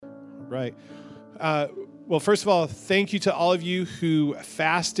Right. Well, first of all, thank you to all of you who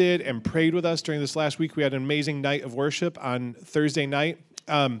fasted and prayed with us during this last week. We had an amazing night of worship on Thursday night.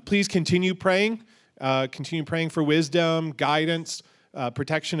 Please continue praying. Continue praying for wisdom, guidance,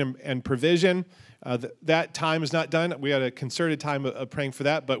 protection, and provision. That time is not done. We had a concerted time of praying for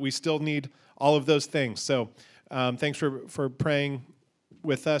that, but we still need all of those things. So thanks for praying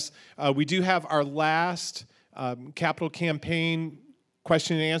with us. We do have our last capital campaign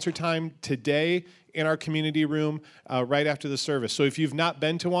question and answer time today in our community room right after the service. So if you've not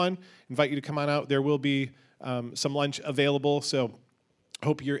been to one, I invite you to come on out. There will be some lunch available, so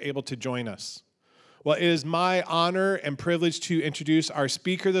hope you're able to join us. Well, it is my honor and privilege to introduce our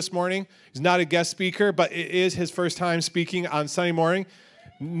speaker this morning. He's not a guest speaker, but it is his first time speaking on Sunday morning.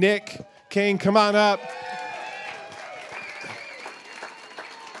 Nick Kane, come on up.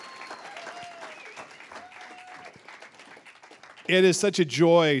 It is such a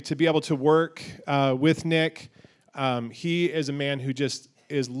joy to be able to work with Nick. He is a man who just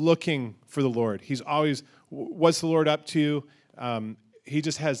is looking for the Lord. He's always, what's the Lord up to? He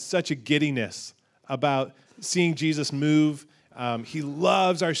just has such a giddiness about seeing Jesus move. He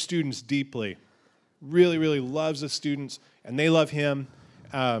loves our students deeply, really, really loves the students, and they love him.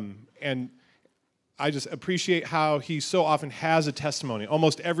 And I just appreciate how he so often has a testimony.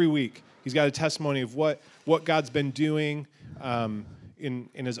 Almost every week, he's got a testimony of what God's been doing in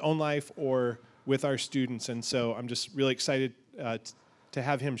his own life or with our students. And so I'm just really excited to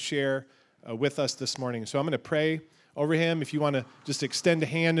have him share with us this morning. So I'm going to pray over him. If you want to just extend a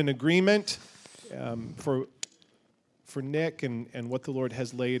hand in agreement for Nick and what the Lord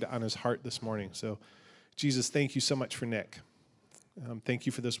has laid on his heart this morning. So Jesus, thank you so much for Nick. Thank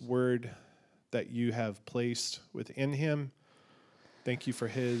you for this word that you have placed within him. Thank you for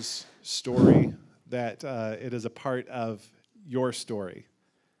his story, that it is a part of your story.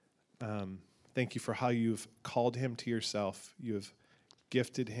 Thank you for how you've called him to yourself. You have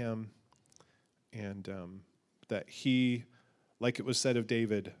gifted him, and that he, like it was said of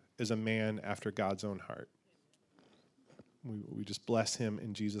David, is a man after God's own heart. We just bless him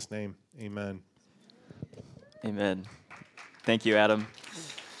in Jesus' name. Amen. Amen. Thank you, Adam.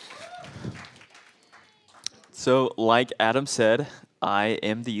 So, like Adam said, I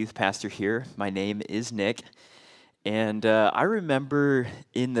am the youth pastor here. My name is Nick. And I remember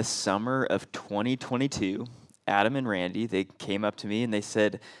in the summer of 2022, Adam and Randy, they came up to me and they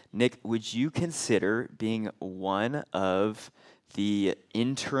said, Nick, would you consider being one of the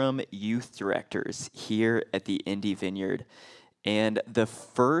interim youth directors here at the Indy Vineyard? And the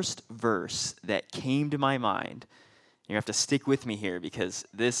first verse that came to my mind, you have to stick with me here because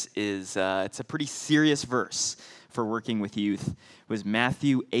this is, it's a pretty serious verse for working with youth, was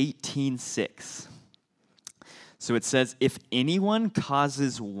Matthew 18:6. So it says, if anyone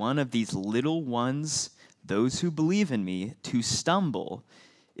causes one of these little ones, those who believe in me, to stumble,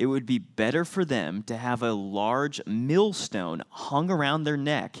 it would be better for them to have a large millstone hung around their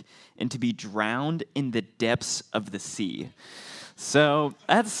neck and to be drowned in the depths of the sea. So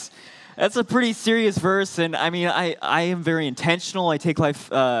that's a pretty serious verse, and I mean, I am very intentional. I take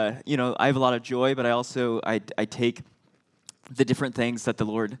life, I have a lot of joy, but I take the different things that the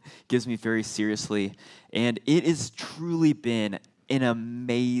Lord gives me very seriously. And it has truly been an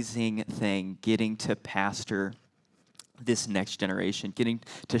amazing thing getting to pastor this next generation, getting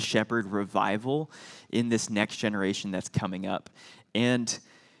to shepherd revival in this next generation that's coming up. And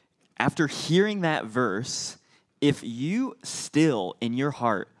after hearing that verse, if you still in your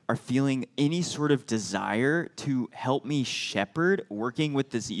heart are feeling any sort of desire to help me shepherd working with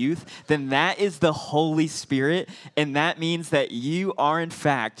this youth, then that is the Holy Spirit, and that means that you are, in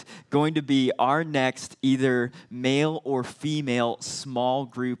fact, going to be our next either male or female small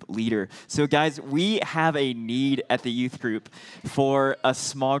group leader. So, guys, we have a need at the youth group for a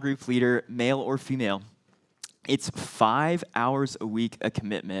small group leader, male or female. It's 5 hours a week, a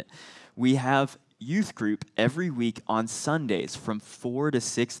commitment. We have youth group every week on Sundays from 4 to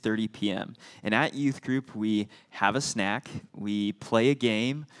 6:30 p.m. And at youth group, we have a snack, we play a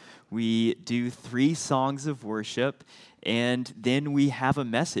game, we do 3 songs of worship, and then we have a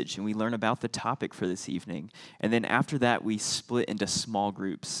message and we learn about the topic for this evening. And then after that, we split into small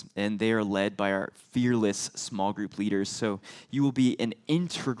groups, and they are led by our fearless small group leaders. So you will be an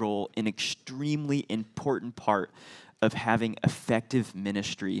integral and extremely important part of having effective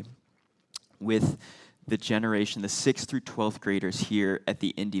ministry with the generation, the 6th through 12th graders here at the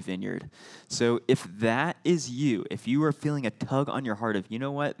Indy Vineyard. So if that is you, if you are feeling a tug on your heart of, you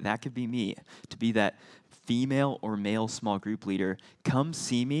know what, that could be me, to be that female or male small group leader, come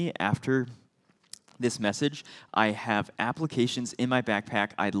see me after this message, I have applications in my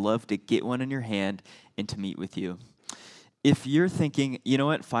backpack. I'd love to get one in your hand and to meet with you. If you're thinking, you know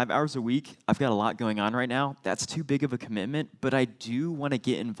what, 5 hours a week, I've got a lot going on right now, that's too big of a commitment, but I do want to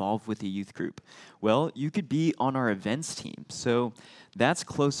get involved with a youth group. Well, you could be on our events team. So that's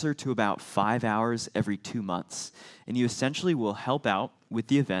closer to about 5 hours every 2 months. And you essentially will help out with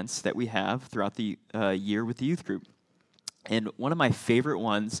the events that we have throughout the year with the youth group. And one of my favorite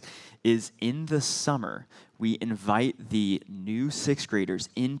ones is in the summer, we invite the new 6th graders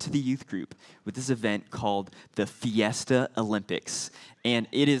into the youth group with this event called the Fiesta Olympics. And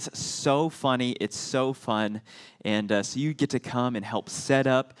it is so funny, it's so fun. And so you get to come and help set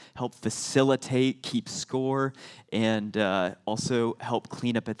up, help facilitate, keep score, and also help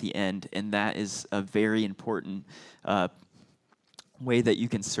clean up at the end. And that is a very important way that you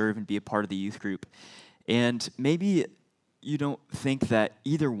can serve and be a part of the youth group. And maybe you don't think that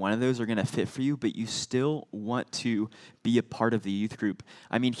either one of those are going to fit for you, but you still want to be a part of the youth group.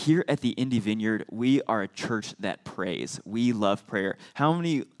 I mean, here at the Indy Vineyard, we are a church that prays. We love prayer. How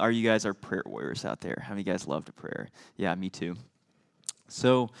many are you guys are prayer warriors out there? How many of you guys love to pray? Yeah, me too.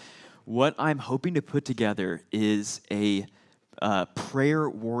 So what I'm hoping to put together is a prayer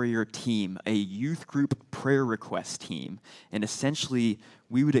warrior team, a youth group prayer request team. And essentially,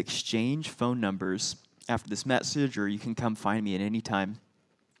 we would exchange phone numbers after this message, or you can come find me at any time.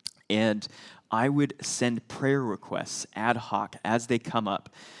 And I would send prayer requests ad hoc as they come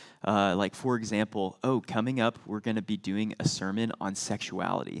up. Like, for example, coming up, we're going to be doing a sermon on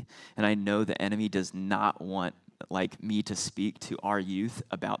sexuality. And I know the enemy does not want me to speak to our youth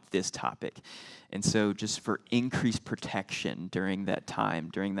about this topic. And so just for increased protection during that time,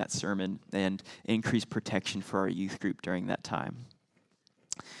 during that sermon, and increased protection for our youth group during that time.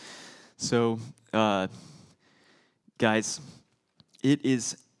 So, guys, it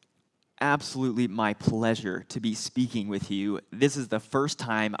is absolutely my pleasure to be speaking with you. This is the first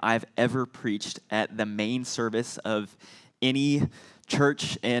time I've ever preached at the main service of any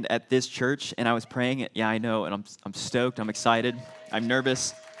church and at this church, and I was praying. Yeah, I know, and I'm stoked. I'm excited. I'm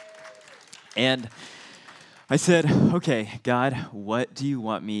nervous. And I said, okay, God, what do you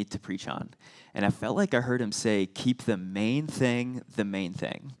want me to preach on? And I felt like I heard him say, keep the main thing the main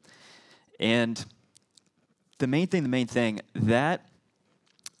thing. And the main thing, that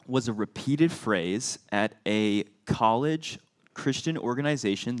was a repeated phrase at a college Christian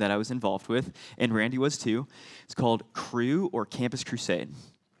organization that I was involved with, and Randy was too. It's called Cru or Campus Crusade.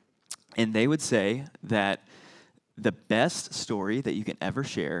 And they would say that the best story that you can ever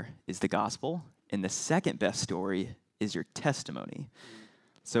share is the gospel, and the second best story is your testimony.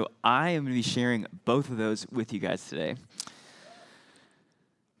 So I am going to be sharing both of those with you guys today.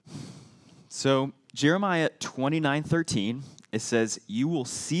 So Jeremiah 29:13, it says, "You will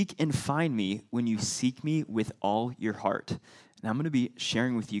seek and find me when you seek me with all your heart." And I'm going to be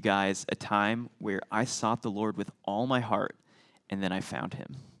sharing with you guys a time where I sought the Lord with all my heart, and then I found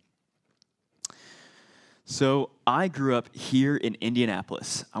him. So I grew up here in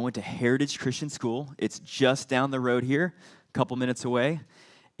Indianapolis. I went to Heritage Christian School. It's just down the road here, a couple minutes away.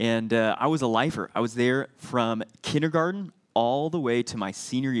 And I was a lifer. I was there from kindergarten all the way to my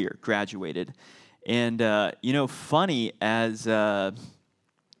senior year, graduated. And, funny as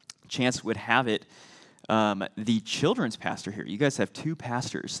chance would have it, the children's pastor here, you guys have two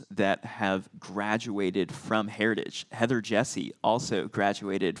pastors that have graduated from Heritage. Heather Jesse also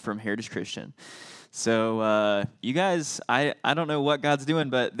graduated from Heritage Christian. So you guys, I don't know what God's doing,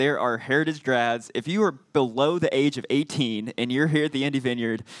 but there are Heritage grads. If you are below the age of 18 and you're here at the Indy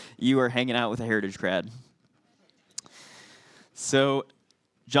Vineyard, you are hanging out with a Heritage grad. So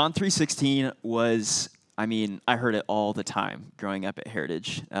John 3:16 was, I heard it all the time growing up at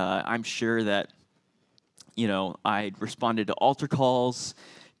Heritage. I'm sure that, I responded to altar calls,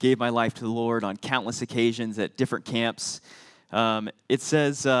 gave my life to the Lord on countless occasions at different camps. It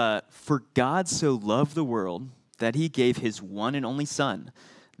says, "For God so loved the world that he gave his one and only Son,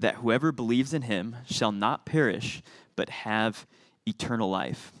 that whoever believes in him shall not perish, but have eternal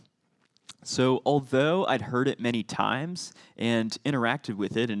life." So although I'd heard it many times and interacted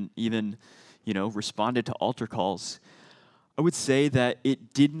with it and even, responded to altar calls, I would say that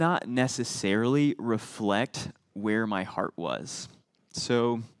it did not necessarily reflect where my heart was.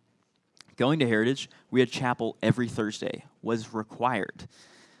 So going to Heritage, we had chapel every Thursday, was required.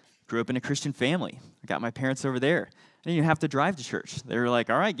 Grew up in a Christian family. I got my parents over there. I didn't even have to drive to church. They were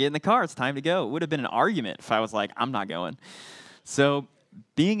like, all right, get in the car. It's time to go. It would have been an argument if I was like, I'm not going. So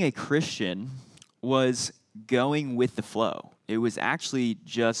being a Christian was going with the flow. It was actually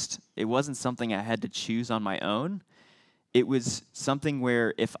it wasn't something I had to choose on my own. it was something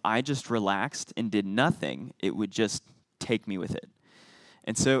where if I just relaxed and did nothing, it would just take me with it.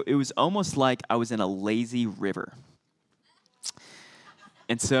 And so it was almost like I was in a lazy river.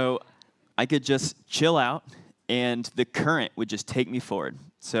 And so I could just chill out, and the current would just take me forward.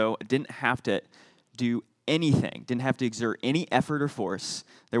 So I didn't have to do anything, didn't have to exert any effort or force.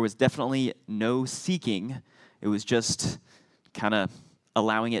 There was definitely no seeking. It was just kind of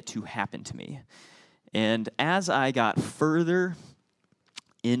allowing it to happen to me. And as I got further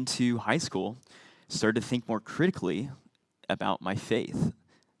into high school, started to think more critically about my faith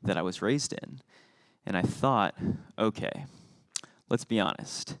that I was raised in. And I thought, okay, let's be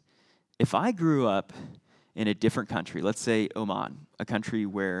honest. If I grew up in a different country, let's say Oman, a country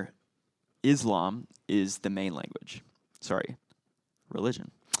where Islam is the main language,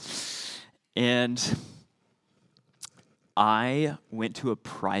 religion. And I went to a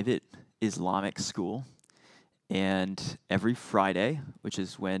private Islamic school, and every Friday, which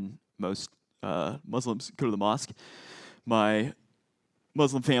is when most Muslims go to the mosque, my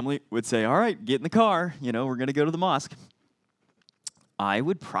Muslim family would say, all right, get in the car, we're going to go to the mosque. I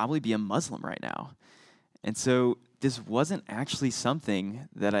would probably be a Muslim right now. And so this wasn't actually something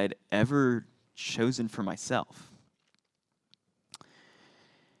that I'd ever chosen for myself.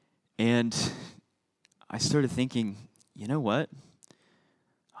 And I started thinking, you know what?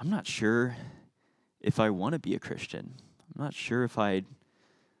 I'm not sure if I want to be a Christian. I'm not sure if I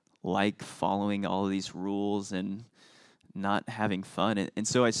like following all of these rules and not having fun. And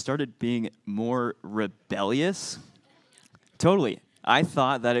so I started being more rebellious. Totally. I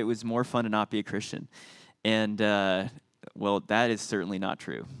thought that it was more fun to not be a Christian. And, well, that is certainly not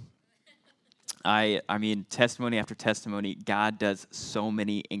true. I mean, testimony after testimony, God does so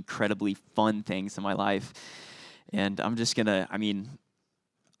many incredibly fun things in my life. And I'm just going to,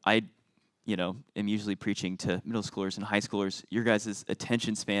 I am usually preaching to middle schoolers and high schoolers. Your guys'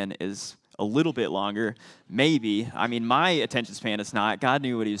 attention span is a little bit longer, maybe. My attention span is not. God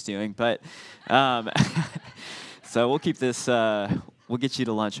knew what he was doing, but so we'll keep this, we'll get you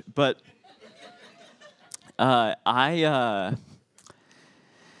to lunch. But I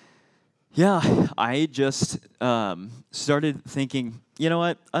just started thinking, you know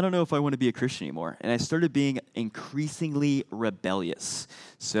what? I don't know if I want to be a Christian anymore. And I started being increasingly rebellious.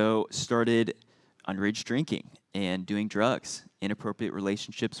 So started underage drinking and doing drugs, inappropriate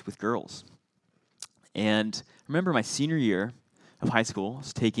relationships with girls. And I remember my senior year of high school, I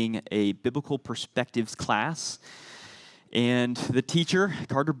was taking a biblical perspectives class. And the teacher,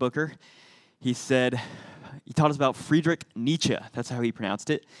 Carter Booker, he taught us about Friedrich Nietzsche. That's how he pronounced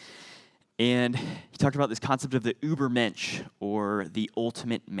it. And he talked about this concept of the Übermensch, or the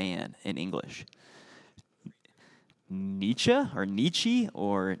ultimate man in English. Nietzsche, or Nietzsche,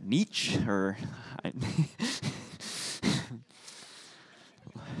 or Nietzsche, or...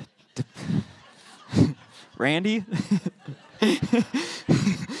 Randy?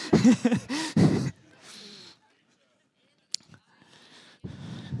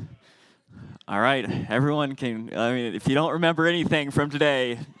 All right, everyone can, if you don't remember anything from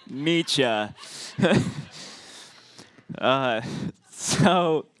today, Nietzsche.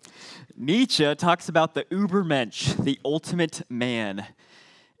 So Nietzsche talks about the Übermensch, the ultimate man.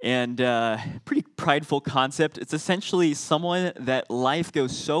 And pretty prideful concept. It's essentially someone that life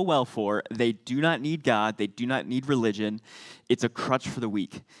goes so well for, they do not need God, they do not need religion. It's a crutch for the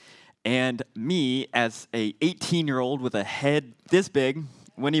weak. And me, as a 18-year-old with a head this big,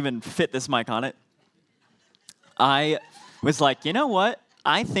 wouldn't even fit this mic on it, I was like, you know what?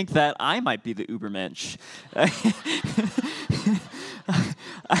 I think that I might be the Übermensch. I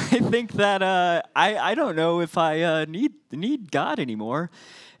think that I don't know if I need God anymore.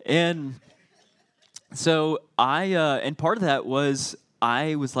 And so and part of that was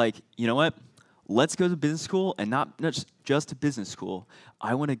I was like, you know what? Let's go to business school, and not just a business school.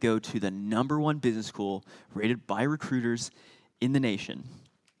 I want to go to the #1 business school rated by recruiters in the nation.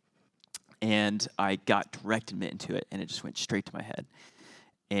 And I got direct admit into it, and it just went straight to my head.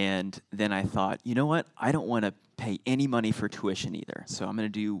 And then I thought, you know what? I don't want to pay any money for tuition either. So I'm going to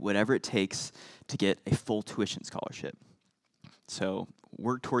do whatever it takes to get a full tuition scholarship. So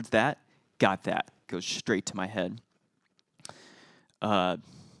worked towards that, got that. Goes straight to my head. There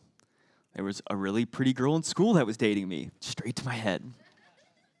was a really pretty girl in school that was dating me. Straight to my head.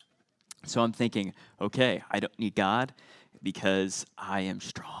 So I'm thinking, okay, I don't need God because I am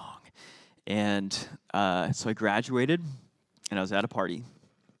strong. And so I graduated, and I was at a party.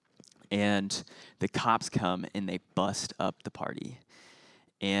 And the cops come, and they bust up the party.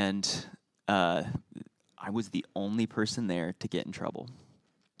 And I was the only person there to get in trouble.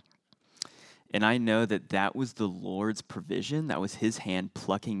 And I know that that was the Lord's provision. That was his hand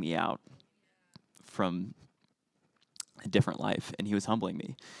plucking me out from a different life, and he was humbling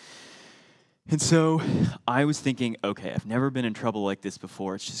me. And so I was thinking, okay, I've never been in trouble like this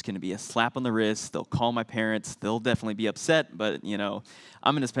before. It's just going to be a slap on the wrist. They'll call my parents. They'll definitely be upset, but,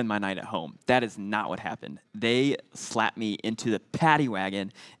 I'm going to spend my night at home. That is not what happened. They slapped me into the paddy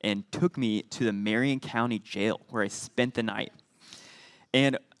wagon and took me to the Marion County Jail, where I spent the night.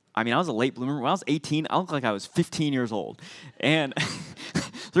 And, I was a late bloomer. When I was 18, I looked like I was 15 years old. And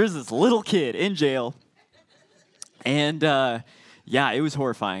there's this little kid in jail. And, yeah, it was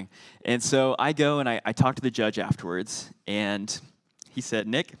horrifying. And so I go and I talk to the judge afterwards, and he said,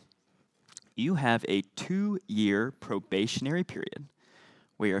 Nick, you have a 2-year probationary period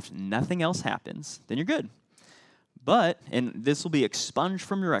where if nothing else happens, then you're good. But, and this will be expunged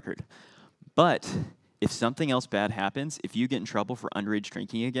from your record, but if something else bad happens, if you get in trouble for underage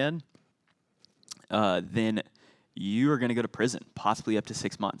drinking again, then you are going to go to prison, possibly up to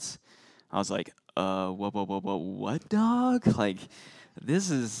 6 months. I was like, whoa, what, dog? Like,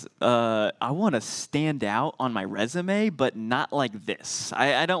 this is, I want to stand out on my resume, but not like this.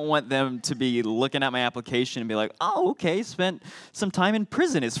 I don't want them to be looking at my application and be like, oh, okay, spent some time in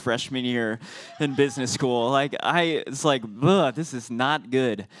prison his freshman year in business school. It's like, ugh, this is not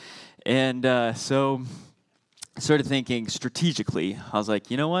good. And so I started thinking strategically. I was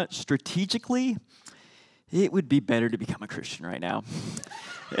like, you know what? Strategically, it would be better to become a Christian right now.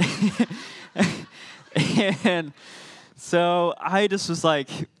 And so I just was like,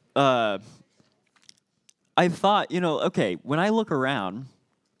 I thought, okay, when I look around,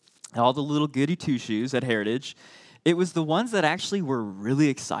 all the little goody two-shoes at Heritage, it was the ones that actually were really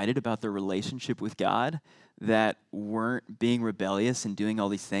excited about their relationship with God that weren't being rebellious and doing all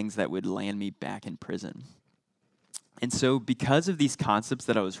these things that would land me back in prison. And so because of these concepts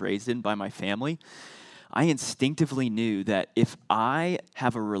that I was raised in by my family, I instinctively knew that if I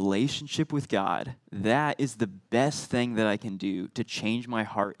have a relationship with God, that is the best thing that I can do to change my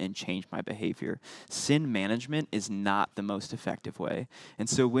heart and change my behavior. Sin management is not the most effective way. And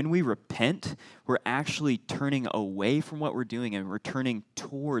so when we repent, we're actually turning away from what we're doing and returning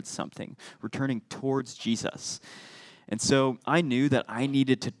towards something, returning towards Jesus. And so I knew that I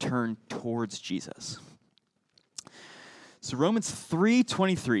needed to turn towards Jesus. So Romans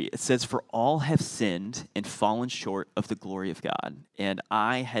 3:23, it says, for all have sinned and fallen short of the glory of God. And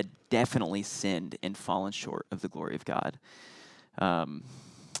I had definitely sinned and fallen short of the glory of God. You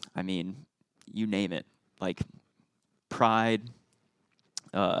name it, like pride,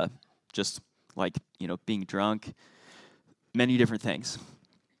 just like, being drunk, many different things.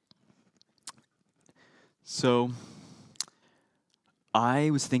 So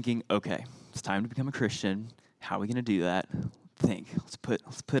I was thinking, okay, it's time to become a Christian. How are we going to do that?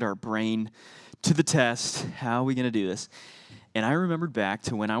 Let's put our brain to the test. How are we going to do this? And I remembered back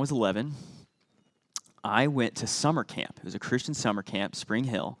to when I was 11, I went to summer camp. It was a Christian summer camp, Spring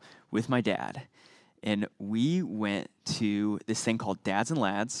Hill, with my dad. And we went to this thing called Dads and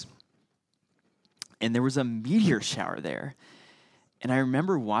Lads. And there was a meteor shower there. And I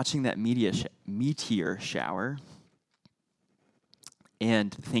remember watching that meteor shower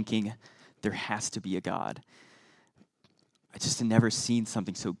and thinking, there has to be a God. I just had never seen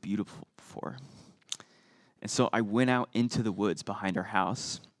something so beautiful before. And so I went out into the woods behind our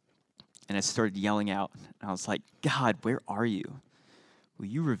house, and I started yelling out. And I was like, God, where are you? Will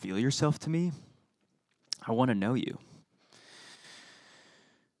you reveal yourself to me? I want to know you.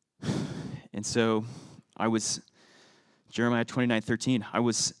 And so I was, Jeremiah 29:13, I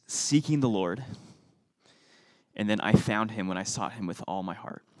was seeking the Lord, and then I found him when I sought him with all my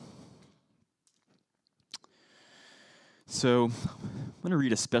heart. So I'm going to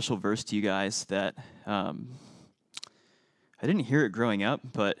read a special verse to you guys that I didn't hear it growing up,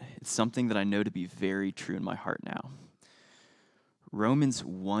 but it's something that I know to be very true in my heart now. Romans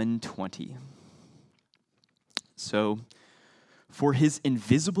 1:20. So, for his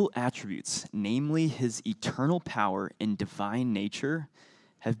invisible attributes, namely his eternal power and divine nature,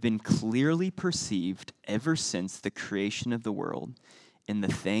 have been clearly perceived ever since the creation of the world in the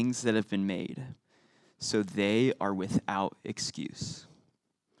things that have been made. So they are without excuse.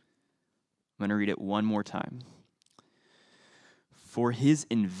 I'm going to read it one more time. For his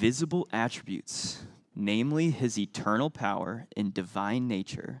invisible attributes, namely his eternal power and divine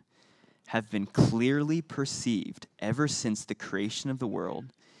nature, have been clearly perceived ever since the creation of the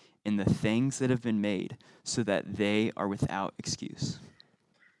world in the things that have been made, so that they are without excuse.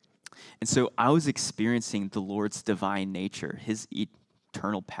 And so I was experiencing the Lord's divine nature, his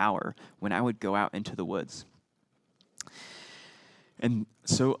eternal power, when I would go out into the woods. And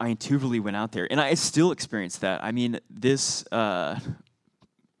so I intuitively went out there, and I still experienced that. I mean, this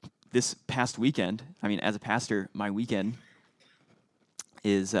past weekend, I mean, as a pastor, my weekend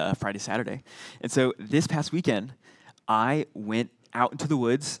is Friday, Saturday. And so this past weekend, I went out into the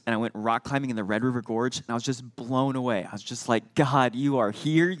woods, and I went rock climbing in the Red River Gorge, and I was just blown away. I was just like, God, you are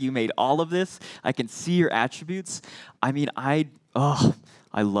here. You made all of this. I can see your attributes. I mean, I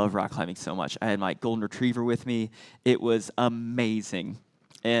love rock climbing so much. I had my golden retriever with me. It was amazing.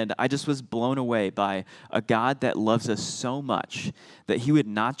 And I just was blown away by a God that loves us so much that he would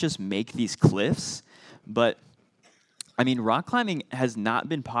not just make these cliffs, but I mean, rock climbing has not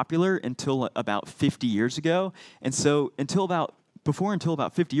been popular until about 50 years ago. And so until about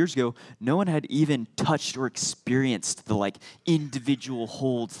 50 years ago, no one had even touched or experienced the individual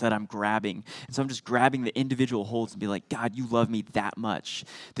holds that I'm grabbing. And so I'm just grabbing the individual holds and be like, God, you love me that much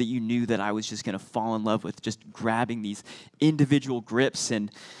that you knew that I was just going to fall in love with just grabbing these individual grips.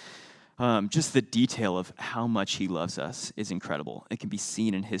 And just the detail of how much he loves us is incredible. It can be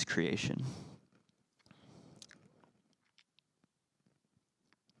seen in his creation.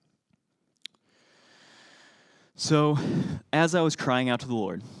 So, as I was crying out to the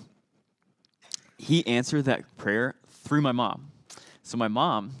Lord, he answered that prayer through my mom. So my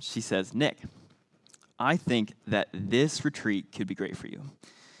mom, she says, Nick, I think that this retreat could be great for you.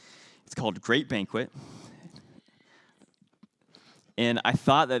 It's called Great Banquet. And I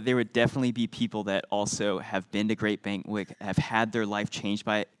thought that there would definitely be people that also have been to Great Banquet, have had their life changed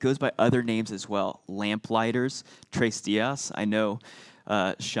by it. It goes by other names as well. Lamplighters, Tres Dias. I know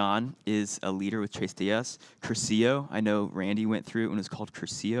Sean is a leader with Tres Dias. Cursillo, I know Randy went through it when it was called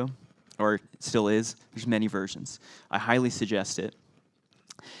Cursillo, or still is. There's many versions. I highly suggest it.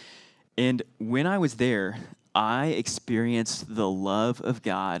 And when I was there, I experienced the love of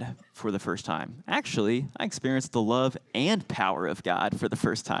God for the first time. Actually, I experienced the love and power of God for the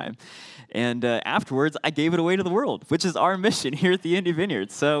first time. And afterwards, I gave it away to the world, which is our mission here at the Indy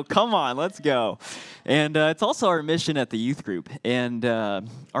Vineyard. So come on, let's go. And it's also our mission at the youth group. And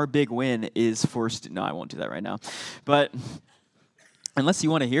our big win is no, I won't do that right now. But unless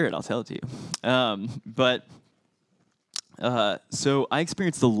you want to hear it, I'll tell it to you. So I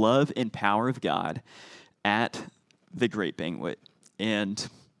experienced the love and power of God at the Great Banquet. And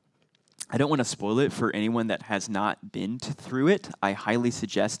I don't want to spoil it for anyone that has not been through it. I highly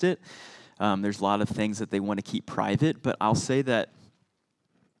suggest it. There's a lot of things that they want to keep private, but I'll say that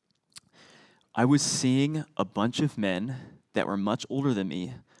I was seeing a bunch of men that were much older than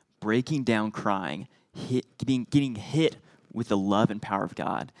me breaking down crying, getting hit with the love and power of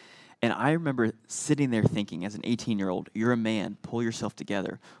God. And I remember sitting there thinking, as an 18-year-old, you're a man, pull yourself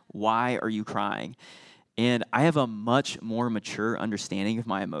together. Why are you crying? And I have a much more mature understanding of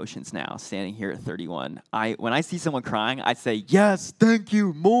my emotions now, standing here at 31. When I see someone crying, I say, yes, thank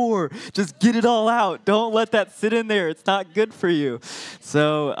you, more. Just get it all out. Don't let that sit in there. It's not good for you.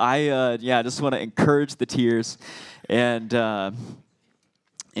 So I just want to encourage the tears. And I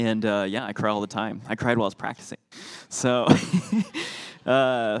cry all the time. I cried while I was practicing. So,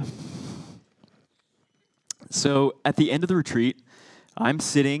 so at the end of the retreat, I'm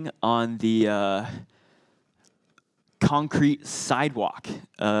sitting on the concrete sidewalk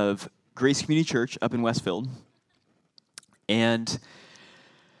of Grace Community Church up in Westfield. And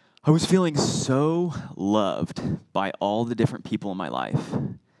I was feeling so loved by all the different people in my life.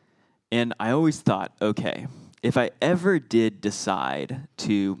 And I always thought, okay, if I ever did decide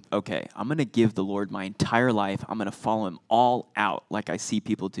to, I'm going to give the Lord my entire life, I'm going to follow him all out like I see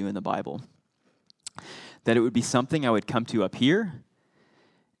people do in the Bible, that it would be something I would come to up here,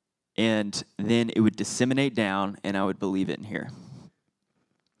 and then it would disseminate down, and I would believe it in here.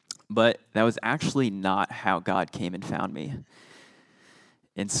 But that was actually not how God came and found me.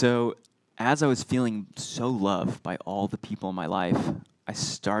 And so, as I was feeling so loved by all the people in my life, I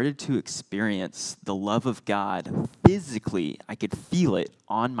started to experience the love of God physically. I could feel it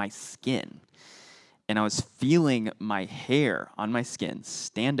on my skin. And I was feeling my hair on my skin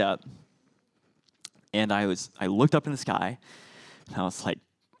stand up. And I looked up in the sky, and I was like,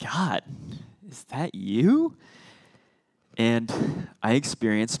 God, is that you? And I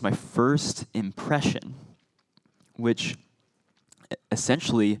experienced my first impression, which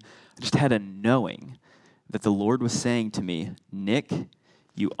essentially I just had a knowing that the Lord was saying to me, Nick,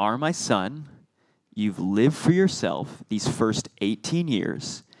 you are my son. You've lived for yourself these first 18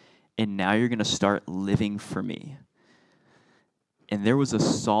 years, and now you're going to start living for me. And there was a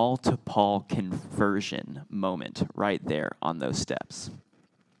Saul to Paul conversion moment right there on those steps.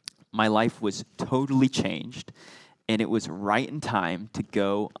 My life was totally changed, and it was right in time to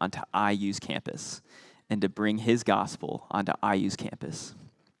go onto IU's campus. and to bring his gospel onto IU's campus.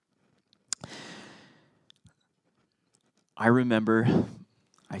 I remember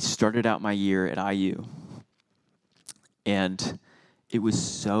I started out my year at IU, and it was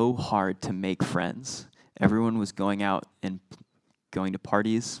so hard to make friends. Everyone was going out and going to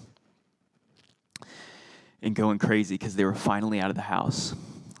parties and going crazy because they were finally out of the house.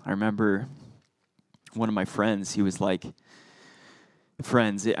 I remember one of my friends, he was like,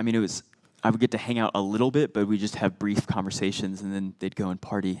 I would get to hang out a little bit, but we just have brief conversations, and then they'd go and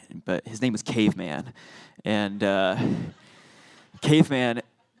party. But his name was Caveman. And Caveman,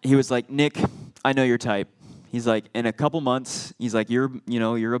 he was like, Nick, I know your type. He's like, in a couple months, he's like, you're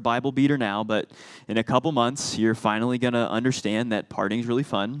a Bible beater now, but in a couple months, you're finally going to understand that partying's really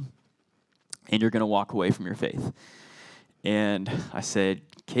fun, and you're going to walk away from your faith. And I said,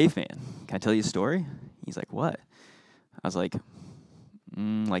 Caveman, can I tell you a story? He's like, what? I was like,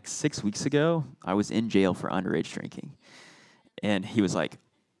 like 6 weeks ago, I was in jail for underage drinking. And he was like,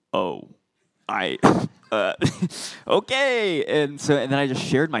 oh, okay. And then I just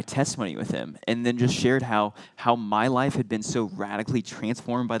shared my testimony with him, and then just shared how my life had been so radically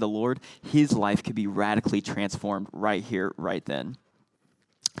transformed by the Lord. His life could be radically transformed right here, right then.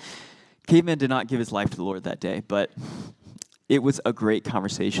 Caveman did not give his life to the Lord that day, but it was a great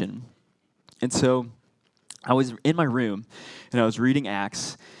conversation. And so I was in my room, and I was reading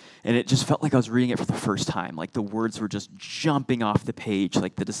Acts, and it just felt like I was reading it for the first time. Like the words were just jumping off the page.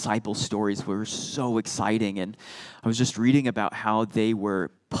 Like the disciple stories were so exciting. And I was just reading about how they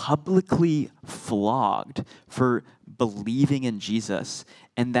were publicly flogged for believing in Jesus,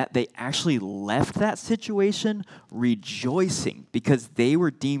 and that they actually left that situation rejoicing because they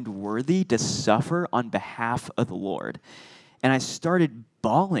were deemed worthy to suffer on behalf of the Lord. And I started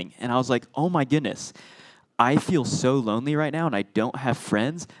bawling, and I was like, oh my goodness. I feel so lonely right now, and I don't have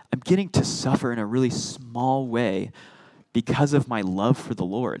friends. I'm getting to suffer in a really small way because of my love for the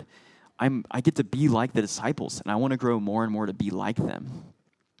Lord. I get to be like the disciples, and I want to grow more and more to be like them.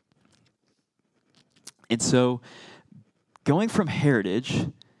 And so going from Heritage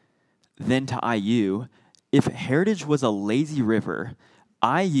then to IU, if Heritage was a lazy river,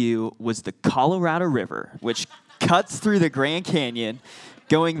 IU was the Colorado River, which cuts through the Grand Canyon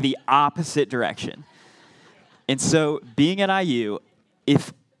going the opposite direction. And so being at IU,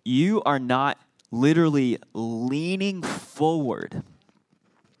 if you are not literally leaning forward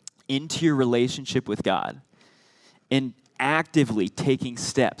into your relationship with God and actively taking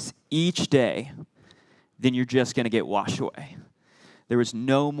steps each day, then you're just going to get washed away. There was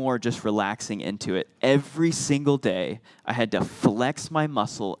no more just relaxing into it. Every single day, I had to flex my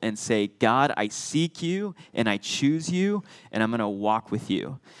muscle and say, God, I seek you and I choose you, and I'm going to walk with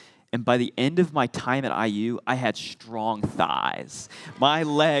you. And by the end of my time at IU, I had strong thighs. My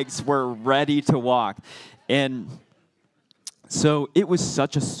legs were ready to walk. And so it was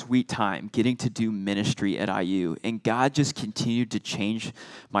such a sweet time getting to do ministry at IU. And God just continued to change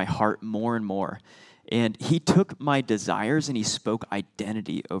my heart more and more. And he took my desires and he spoke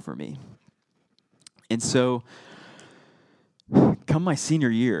identity over me. And so come my senior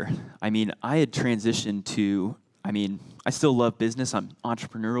year, I had transitioned to, I still love business. I'm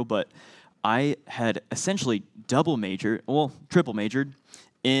entrepreneurial, but I had essentially triple majored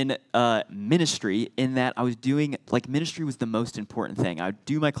in ministry, in that I was doing, ministry was the most important thing. I would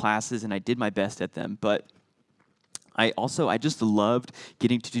do my classes and I did my best at them, but I just loved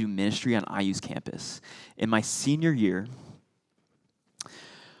getting to do ministry on IU's campus. In my senior year,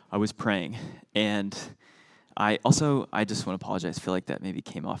 I was praying, and I just want to apologize. I feel like that maybe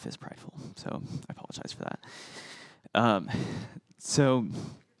came off as prideful, so I apologize for that. So I'm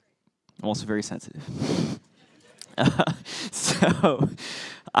also very sensitive.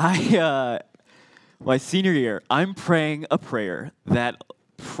 My senior year, I'm praying a prayer that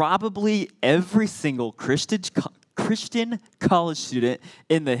probably every single Christian college student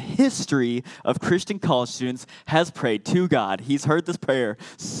in the history of Christian college students has prayed to God. He's heard this prayer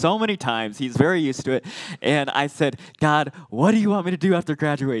so many times. He's very used to it. And I said, God, what do you want me to do after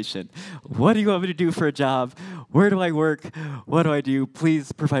graduation? What do you want me to do for a job? Where do I work? What do I do?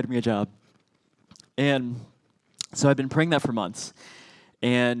 Please provide me a job. And so I've been praying that for months.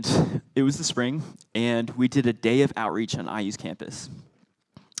 And it was the spring, and we did a day of outreach on IU's campus.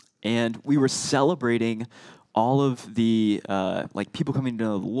 And we were celebrating all of the people coming to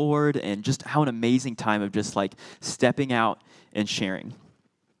know the Lord, and just how an amazing time of just stepping out and sharing.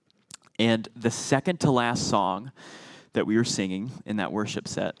 And the second to last song that we were singing in that worship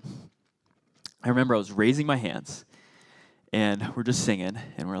set, I remember I was raising my hands, and we're just singing,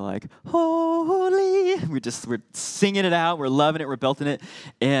 and we're like, holy. We're singing it out, we're loving it, we're belting it.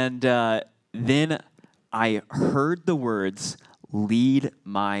 And then I heard the words, "Lead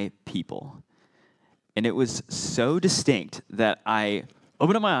my people." And it was so distinct that I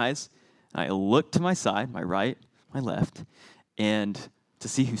opened up my eyes, I looked to my side, my right, my left, and to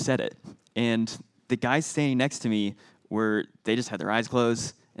see who said it. And the guys standing next to me they just had their eyes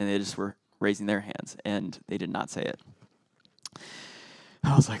closed, and they just were raising their hands, and they did not say it.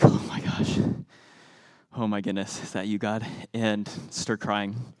 I was like, oh my gosh. Oh my goodness, is that you, God? And start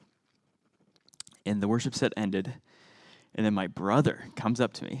crying. And the worship set ended, and then my brother comes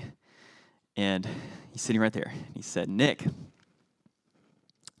up to me, and he's sitting right there. He said, Nick,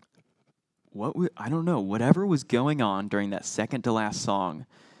 I don't know, whatever was going on during that second to last song,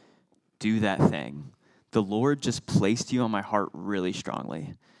 do that thing. The Lord just placed you on my heart really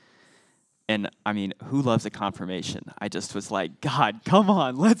strongly. And I mean, who loves a confirmation? I just was like, God, come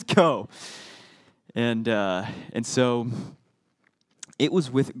on, let's go. And so it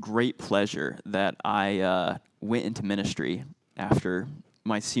was with great pleasure that I went into ministry after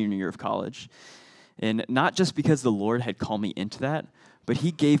my senior year of college. And not just because the Lord had called me into that, but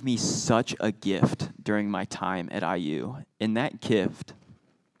he gave me such a gift during my time at IU. And that gift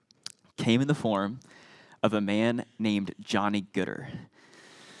came in the form of a man named Johnny Gooder.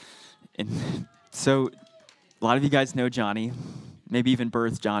 And so a lot of you guys know Johnny, maybe even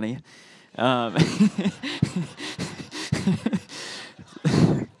birthed Johnny.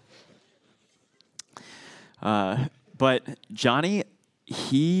 But Johnny,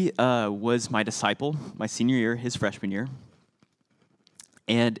 he was my disciple my senior year, his freshman year.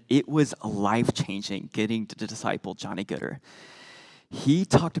 And it was life-changing getting to disciple Johnny Gooder. He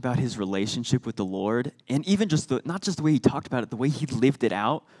talked about his relationship with the Lord, and even not just the way he talked about it, the way he lived it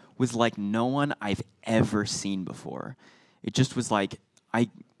out was like no one I've ever seen before. It just was like I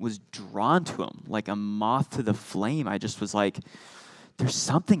was drawn to him like a moth to the flame. I just was like, there's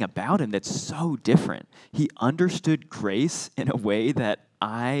something about him that's so different. He understood grace in a way that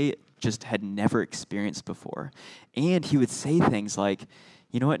I just had never experienced before. And he would say things like,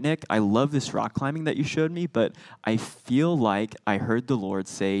 you know what, Nick, I love this rock climbing that you showed me, but I feel like I heard the Lord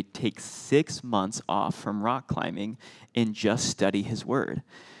say, take 6 months off from rock climbing and just study his word.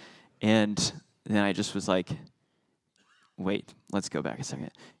 And then I just was like, wait, let's go back a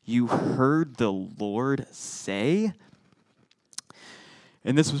second. You heard the Lord say?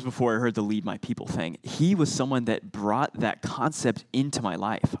 And this was before I heard the lead my people thing. He was someone that brought that concept into my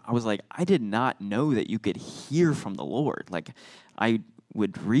life. I was like, I did not know that you could hear from the Lord. Like, I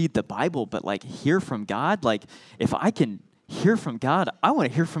would read the Bible, but like hear from God, like if I can hear from God, I want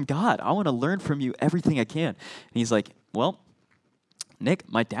to hear from God. I want to learn from you everything I can. And he's like, well, Nick,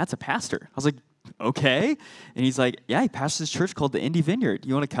 my dad's a pastor. I was like, okay. And he's like, yeah, he pastors this church called the Indy Vineyard.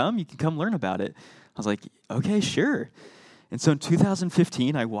 You want to come? You can come learn about it. I was like, okay, sure. And so in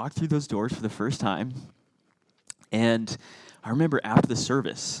 2015, I walked through those doors for the first time. And I remember after the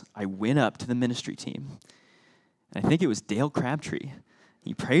service, I went up to the ministry team. And I think it was Dale Crabtree.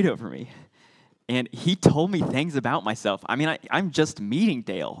 He prayed over me. And he told me things about myself. I mean, I'm just meeting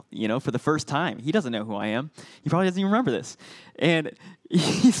Dale, for the first time. He doesn't know who I am. He probably doesn't even remember this. And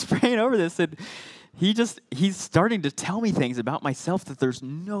he's praying over this, and he's starting to tell me things about myself that there's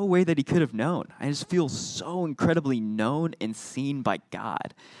no way that he could have known. I just feel so incredibly known and seen by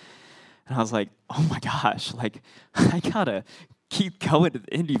God. And I was like, oh my gosh, like, I gotta keep going to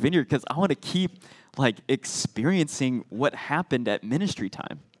the Indy Vineyard because I want to keep experiencing what happened at ministry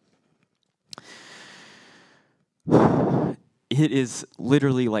time. It is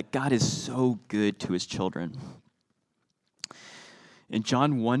literally like God is so good to his children. In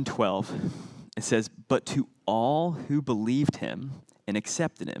John 1:12, it says, but to all who believed him and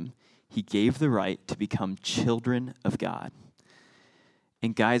accepted him, he gave the right to become children of God.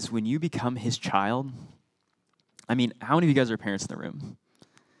 And guys, when you become his child, I mean, how many of you guys are parents in the room?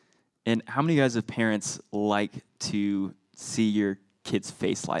 And how many of you guys have parents like to see your kid's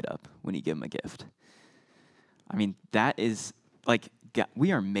face light up when you give them a gift? I mean, that is like, God,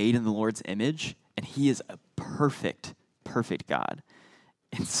 we are made in the Lord's image, and he is a perfect, perfect God.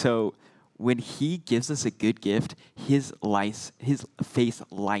 And so when he gives us a good gift, his face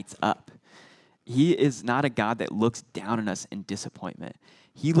lights up. He is not a God that looks down on us in disappointment.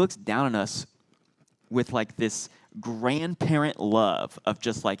 He looks down on us with this grandparent love of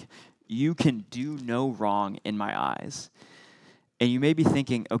just you can do no wrong in my eyes. And you may be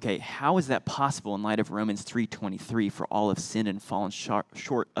thinking, okay, how is that possible in light of Romans 3:23, for all have sinned and fallen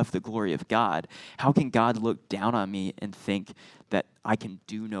short of the glory of God? How can God look down on me and think that I can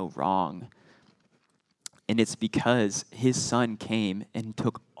do no wrong? And it's because his son came and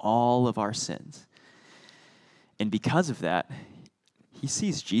took all of our sins. And because of that, he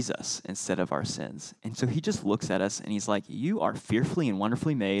sees Jesus instead of our sins. And so he just looks at us and he's like, you are fearfully and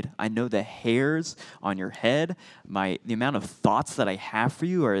wonderfully made. I know the hairs on your head. The amount of thoughts that I have for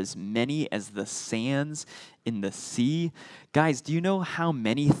you are as many as the sands in the sea. Guys, do you know how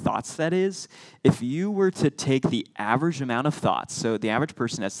many thoughts that is? If you were to take the average amount of thoughts, so the average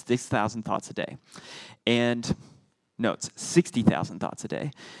person has 6,000 thoughts a day, and no, it's 60,000 thoughts a day,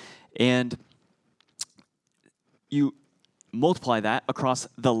 and you multiply that across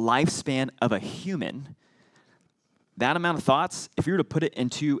the lifespan of a human, that amount of thoughts, if you were to put it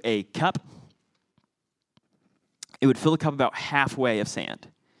into a cup, it would fill a cup about halfway of sand.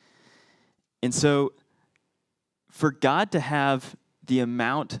 And so for God to have the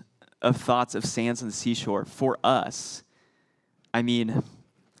amount of thoughts of sands on the seashore for us, I mean,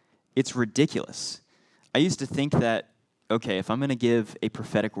 it's ridiculous. I used to think that, okay, if I'm going to give a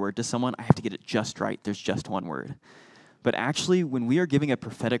prophetic word to someone, I have to get it just right. There's just one word. But actually, when we are giving a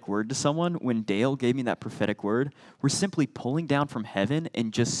prophetic word to someone, when Dale gave me that prophetic word, we're simply pulling down from heaven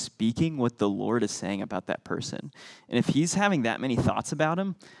and just speaking what the Lord is saying about that person. And if he's having that many thoughts about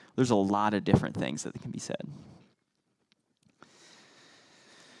him, there's a lot of different things that can be said.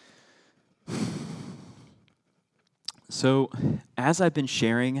 So, as I've been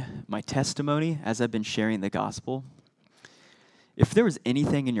sharing my testimony, as I've been sharing the gospel, if there was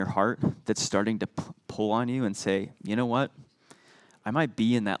anything in your heart that's starting to pull on you and say, you know what, I might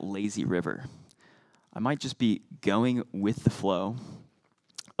be in that lazy river. I might just be going with the flow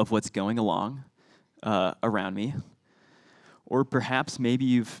of what's going along around me. Or perhaps maybe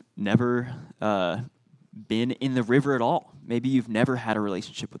you've never been in the river at all. Maybe you've never had a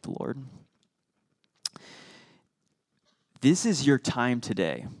relationship with the Lord. This is your time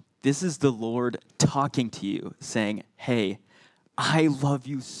today. This is the Lord talking to you, saying, hey, I love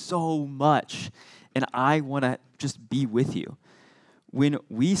you so much, and I want to just be with you. When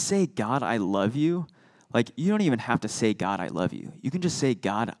we say, God, I love you, like, you don't even have to say, God, I love you. You can just say,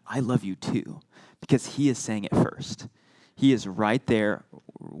 God, I love you too, because he is saying it first. He is right there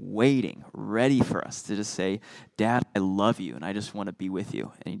waiting, ready for us to just say, Dad, I love you, and I just want to be with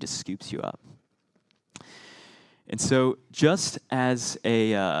you, and he just scoops you up. And so just as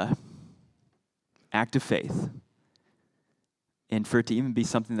a act of faith, and for it to even be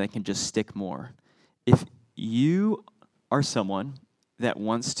something that can just stick more, if you are someone that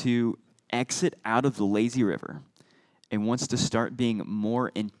wants to exit out of the lazy river and wants to start being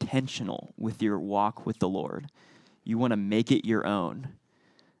more intentional with your walk with the Lord, you want to make it your own.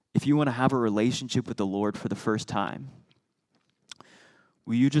 If you want to have a relationship with the Lord for the first time,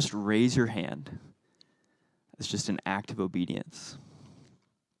 will you just raise your hand? It's just an act of obedience.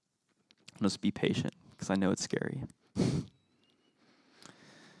 Just be patient, because I know it's scary.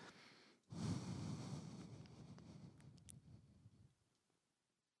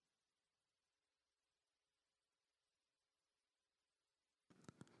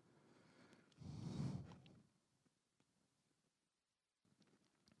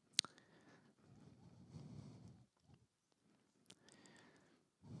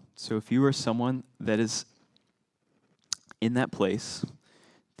 So if you are someone that is in that place,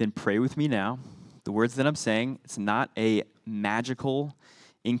 then pray with me now. The words that I'm saying, it's not a magical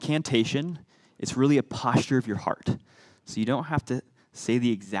incantation. It's really a posture of your heart. So you don't have to say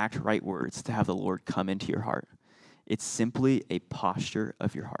the exact right words to have the Lord come into your heart. It's simply a posture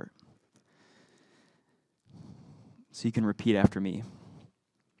of your heart. So you can repeat after me.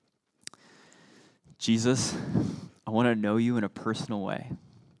 Jesus, I want to know you in a personal way.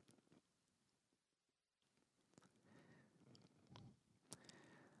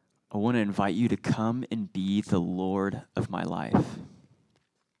 I want to invite you to come and be the Lord of my life.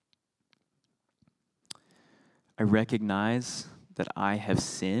 I recognize that I have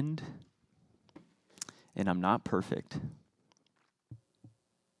sinned and I'm not perfect.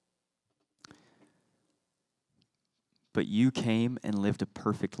 But you came and lived a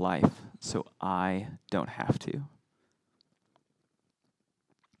perfect life, so I don't have to.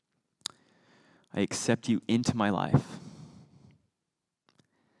 I accept you into my life.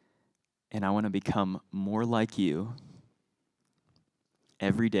 And I want to become more like you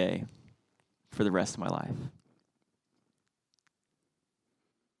every day for the rest of my life.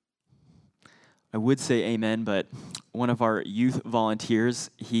 I would say amen, but one of our youth volunteers,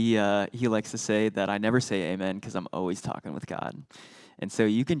 he likes to say that I never say amen because I'm always talking with God. And so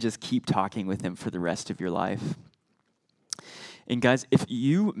you can just keep talking with him for the rest of your life. And guys, if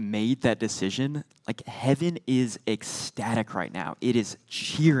you made that decision, like, heaven is ecstatic right now. It is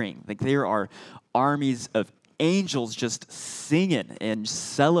cheering. Like, there are armies of angels just singing and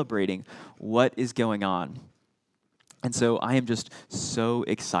celebrating what is going on. And so I am just so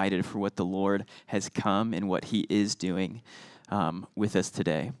excited for what the Lord has come and what he is doing with us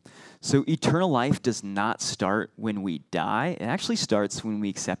today. So eternal life does not start when we die. It actually starts when we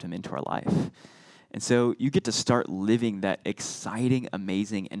accept him into our life. And so you get to start living that exciting,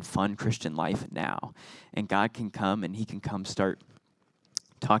 amazing, and fun Christian life now. And God can come and he can come start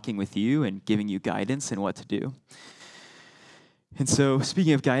talking with you and giving you guidance in what to do. And so,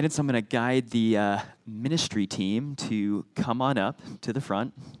 speaking of guidance, I'm going to guide the ministry team to come on up to the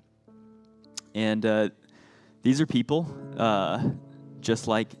front. And these are people just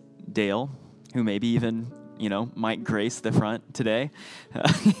like Dale, who maybe even, might grace the front today.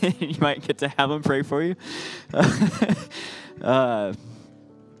 You might get to have them pray for you.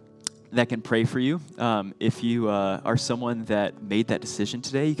 That can pray for you. If you are someone that made that decision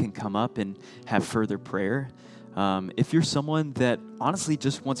today, you can come up and have further prayer. If you're someone that honestly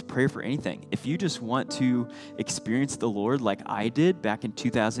just wants prayer for anything, if you just want to experience the Lord like I did back in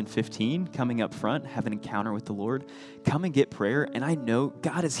 2015, coming up front, have an encounter with the Lord, come and get prayer. And I know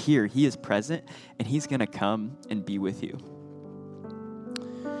God is here. He is present, and he's going to come and be with you.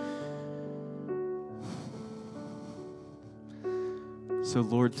 So,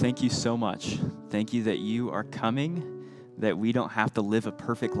 Lord, thank you so much. Thank you that you are coming, that we don't have to live a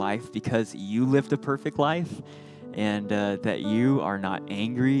perfect life because you lived a perfect life, and that you are not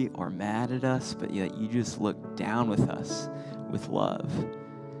angry or mad at us, but that you just look down with us with love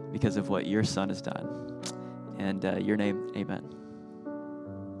because of what your Son has done. And your name, amen.